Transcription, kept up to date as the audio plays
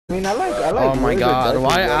I mean, I like. Oh my god, Dutchies,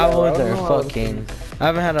 white owls are how fucking. I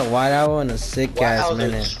haven't had a white owl in a sick ass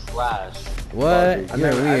minute. Trash. What? I You're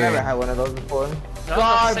never weird. had one of those before.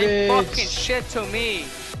 That's the same fucking shit to me.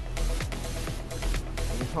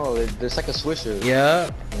 Oh, there's like a swisher. Yeah,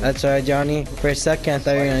 that's right, Johnny. For a second, I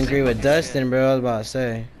thought you were gonna agree with Dustin, bro. I was about to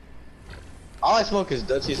say. All I smoke is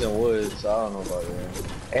Dutchies and woods, so I don't know about that.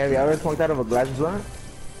 Hey, have you ever smoked out of a glass blunt?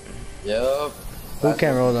 Yup. Who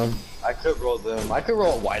can roll them? I could roll them. I could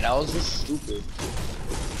roll white owls. You're stupid.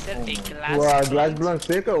 Well, glass blunt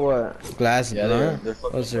sick or what? Glass blunt? They're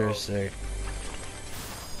fucking Those are gross. sick.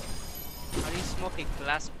 How do you smoke a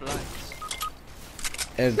glass blunt?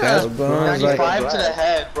 A glass blunt is 95 like. to the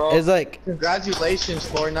head, bro. It's like. Congratulations,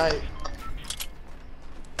 Fortnite.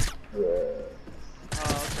 Oh,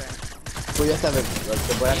 okay. Well, you have to have it. Like,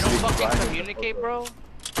 the blast You don't to be fucking grinding. communicate, bro?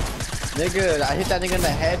 Nigga, I hit that nigga in the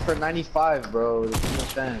head for 95, bro. There's no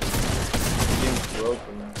sense. Game's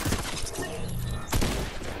broken.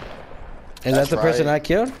 Is that the person I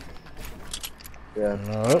killed? Yeah.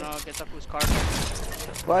 No. No, get the whose car.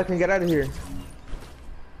 Well, I can get out of here.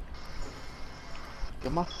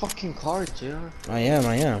 Get my fucking car, JR. I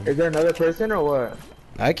am. Is there another person or what?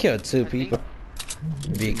 I killed 2 people.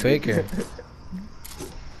 Be quicker.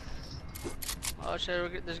 Oh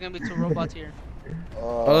shit, there's gonna be 2 robots here.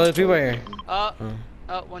 Oh, there's people here. Oh,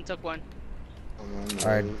 one took one.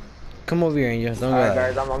 Alright. Come over here and don't go. Alright,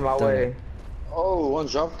 guys, I'm on my way. Oh, one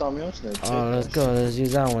dropped on me. Oh, let's go. Let's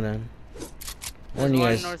use that one then. One of you One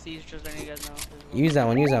guys. northeast, just letting you guys know. Use that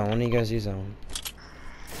one. Use that one. One of you guys use that one.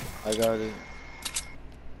 I got it.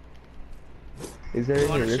 Is there You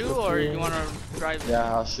any wanna risk shoot up or here? you wanna drive?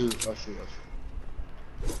 Yeah, I'll shoot. Yeah,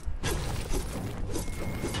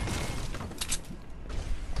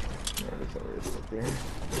 there's a risk up here.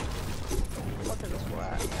 What is this for?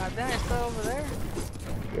 God damn, it's still over there?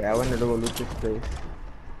 Yeah, I wanted to go loot this place.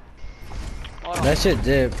 Oh, That shit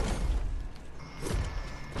dip.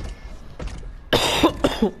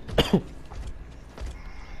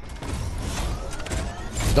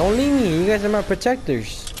 Don't leave me. You guys are my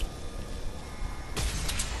protectors.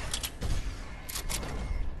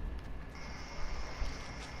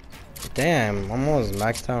 Damn, I'm almost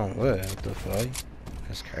maxed out on wood. What the fuck?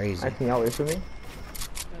 That's crazy. Can y'all wait for me?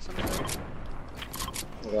 there's something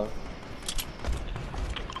there. Yeah.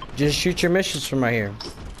 Just shoot your missions from right here.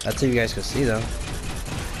 That's what you guys can see though.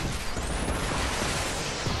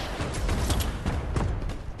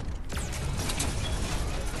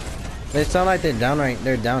 They sound like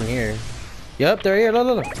they're down here. Yup, they're here,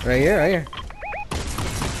 look. Right here.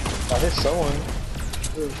 I hit someone.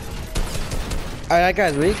 Alright, that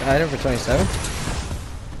guy's weak. I hit him for 27.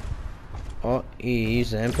 Oh, he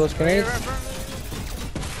used an impulse grenade.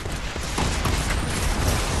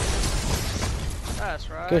 That's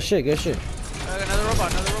right. Good shit. Another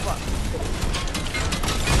robot.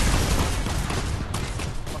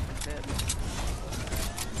 Fucking dead.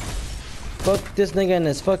 Fuck this nigga in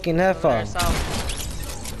his fucking head Over there, off. south.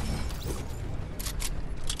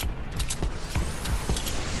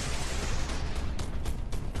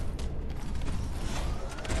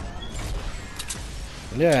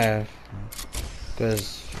 Yeah.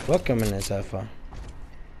 Cause fuck him in his head off.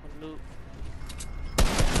 Loot.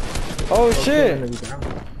 Oh shit!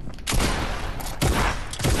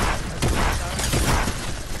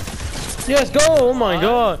 Yes, go! Oh my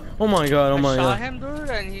god! I shot him, dude,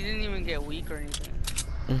 and he didn't even get weak or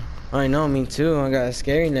anything. I know, me too. I got a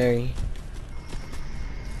scary Larry.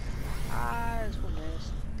 Ah, this one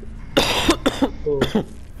missed.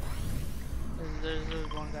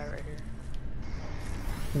 There's one guy right here.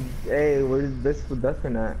 Hey, where's this for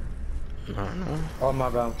Dustin at? I don't know. Oh my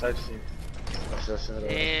bad, I'm touching.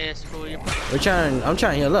 Yes, cool. I'm trying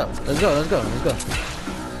to heal up. Let's go.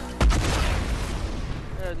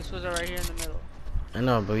 Yeah, these ones are right here in the middle. I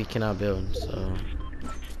know, but we cannot build, so.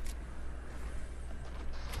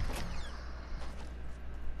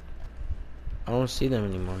 I don't see them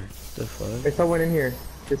anymore. What the fuck? There's someone in here.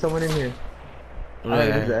 I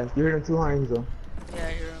heard his ass. You heard him too high, Enzo. Yeah,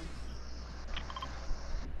 I hear him.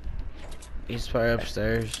 He's probably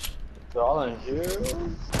upstairs. They're all in here?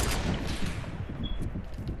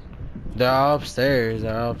 They're all upstairs.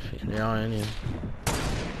 They're all in here.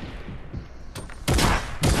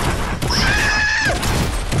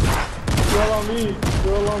 They're all on me.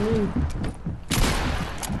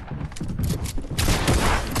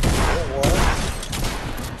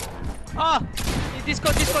 Ah!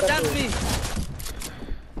 Disco, dance me!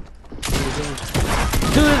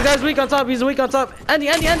 Dude, this guy's weak on top. He's weak on top. Andy,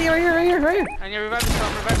 right here. And you're reviving me,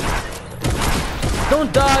 I'm reviving me.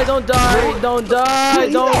 Don't die.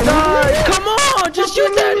 Come on, just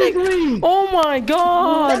shoot that nigga. Oh my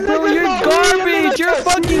god, bro, you're garbage. You're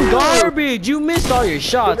fucking garbage. You missed all your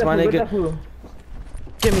shots, my nigga.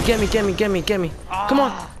 Get me. Come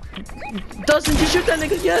on. Dustin, just shoot that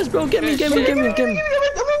nigga. Yes, bro. Get me.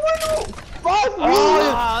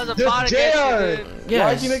 Oh, that was a bot against you, dude.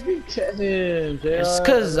 Yes. Why'd you make me get him, JR? It's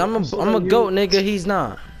cause I'm a goat, nigga. He's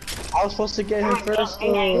not. I was supposed to get him first,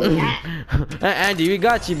 though. Andy, we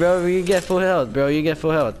got you, bro. You get full health, bro. You get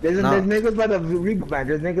full health. There's niggas by the reboot van.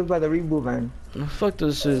 There's niggas by the reboot van. Fuck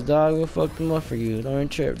those shits, dog. We'll fuck them up for you. Don't even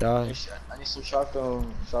trip, dog. I need some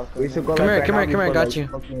shotgun. We should go Come like here, right now got before, you.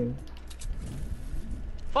 fucking-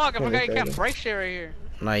 Fuck, I forgot you can't break shit right here.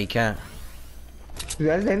 No, you can't. Dude,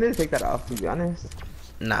 I need to take that off, to be honest.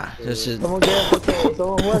 Nah, this is. Someone get okay,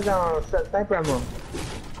 someone was on sniper ammo.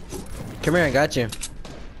 Come here, I got you.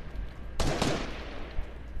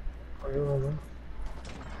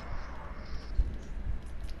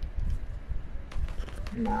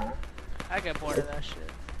 Nah. I get bored of that shit.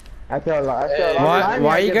 I feel a lot.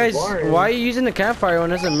 Why you guys? Why are you using the campfire when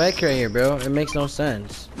there's a mech right here, bro? It makes no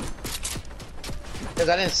sense. Cause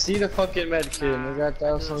I didn't see the fucking med kit. Nah, Nigga, I thought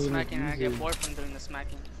I do the something smacking. I easy. get bored from doing the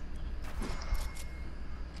smacking.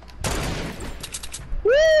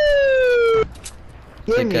 Woo!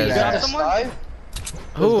 Give me Because- You got a that. Someone? snipe?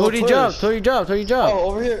 Who did you drop? Who you drop? Oh,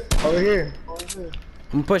 over here. Over here. Over here.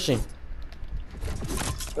 I'm pushing.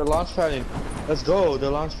 They're launch padding. Let's go. They're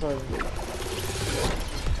launch padding.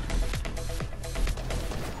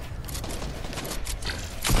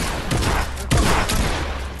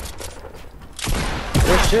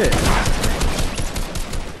 Oh shit.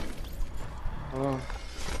 Hold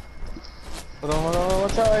on.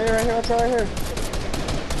 Watch out right here. Watch out right here.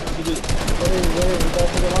 You gotta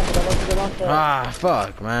take the launch pad. Ah,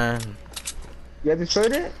 fuck, man. You have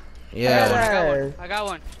destroyed it? Yeah. I got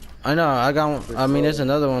one. I know. I got one. I mean, there's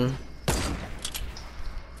another one.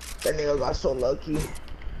 That nigga got so lucky.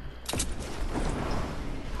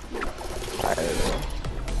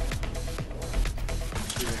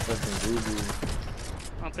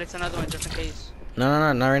 I'll place another one just in case.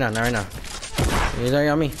 No, not right now. He's already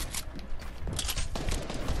on me.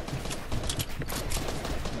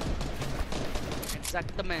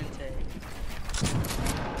 Exactamente.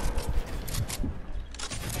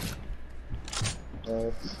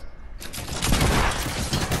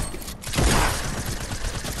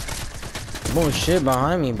 Bullshit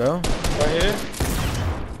behind me, bro. Right here.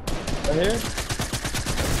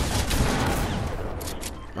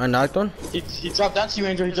 I knocked one. He dropped down to you,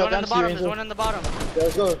 Angel. He There's dropped one in down the to you, bottom. There's Angel. one in the bottom. Yeah,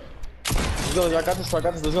 let's go. I got this.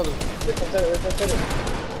 Let's go.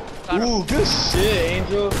 Got him. Ooh, good shit,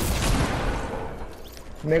 Angel.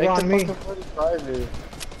 Nigga Make on the me. fucking 45, dude.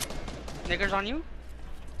 Niggers on you?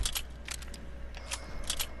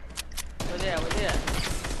 Where they at?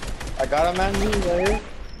 I got him, man. Me right here.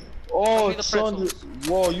 Oh, me the son. pretzels.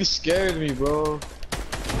 Whoa, you scared me, bro.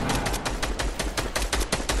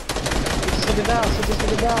 Sit it down.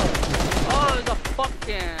 Oh, there's a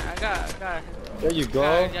fucking. I got. There you go.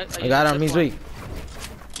 I got him. He's weak.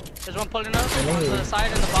 There's one pulling up. One to the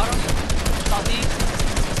side and the bottom. Southeast.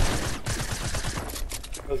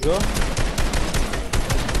 Let's go.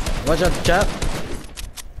 Watch out, chap.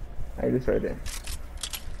 I destroyed it.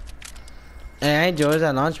 Hey, Angel, where's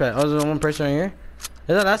that launch pad? Oh, there's one person right here.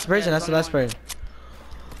 Is that last person? Yeah, That's the last there's person.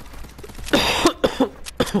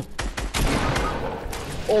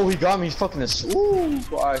 Oh, he got me. He's fucking this. Ooh,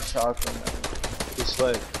 I shot him, man. He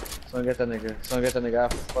sweat. Someone get that nigga.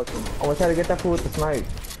 After fucking. I'm gonna try to get that fool with the snipe.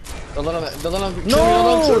 Don't let him kill me.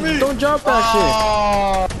 No! Don't Don't drop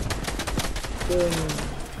that shit. shit.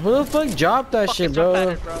 Who the fuck dropped that shit, jump at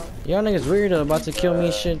bro? it, bro. Y'all niggas weird about to kill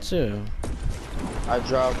me shit too. I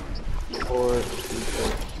dropped 4.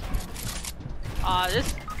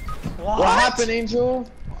 This. What happened, Angel?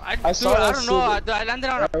 I saw that don't know. shit. I landed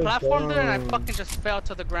on a platform there and I dumb. fucking just fell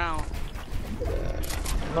to the ground.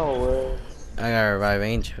 No way. I gotta revive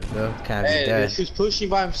Angel, bro. Can't be Hey, dead. he's pushing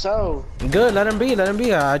by himself. Good, let him be.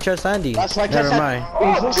 I trust Andy. That's why I Never can't- mind.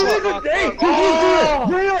 Oh,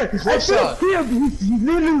 I shot. feel him. He's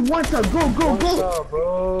literally one shot. Go.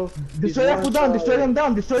 Bro. Destroy that fool down. Destroy him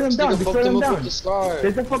down. The scar.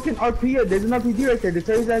 There's a fucking RP. There's an RPG right there.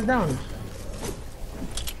 Destroy his ass down.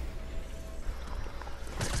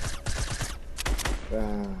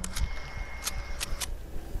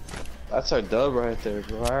 That's our dub right there,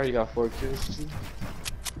 bro. I already got 4 kills too.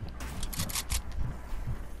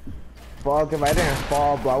 Fuck, if I didn't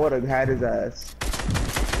fall, bro, I would have had his ass.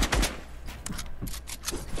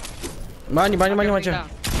 Money, watch Down. out.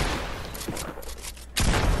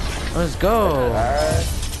 Let's go. Alright.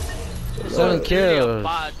 7 Really a kills.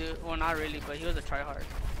 bot, dude. Well, not really, but he was a tryhard.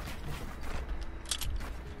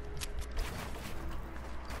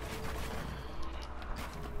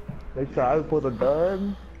 They tried for the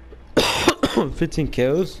dub. 15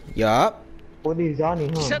 kills. Yup. What is Johnny,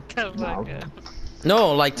 huh? Shut the fuck up.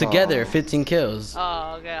 No, like together, 15 kills.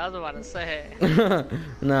 Oh, okay. I was about to say.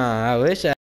 Nah, I wish I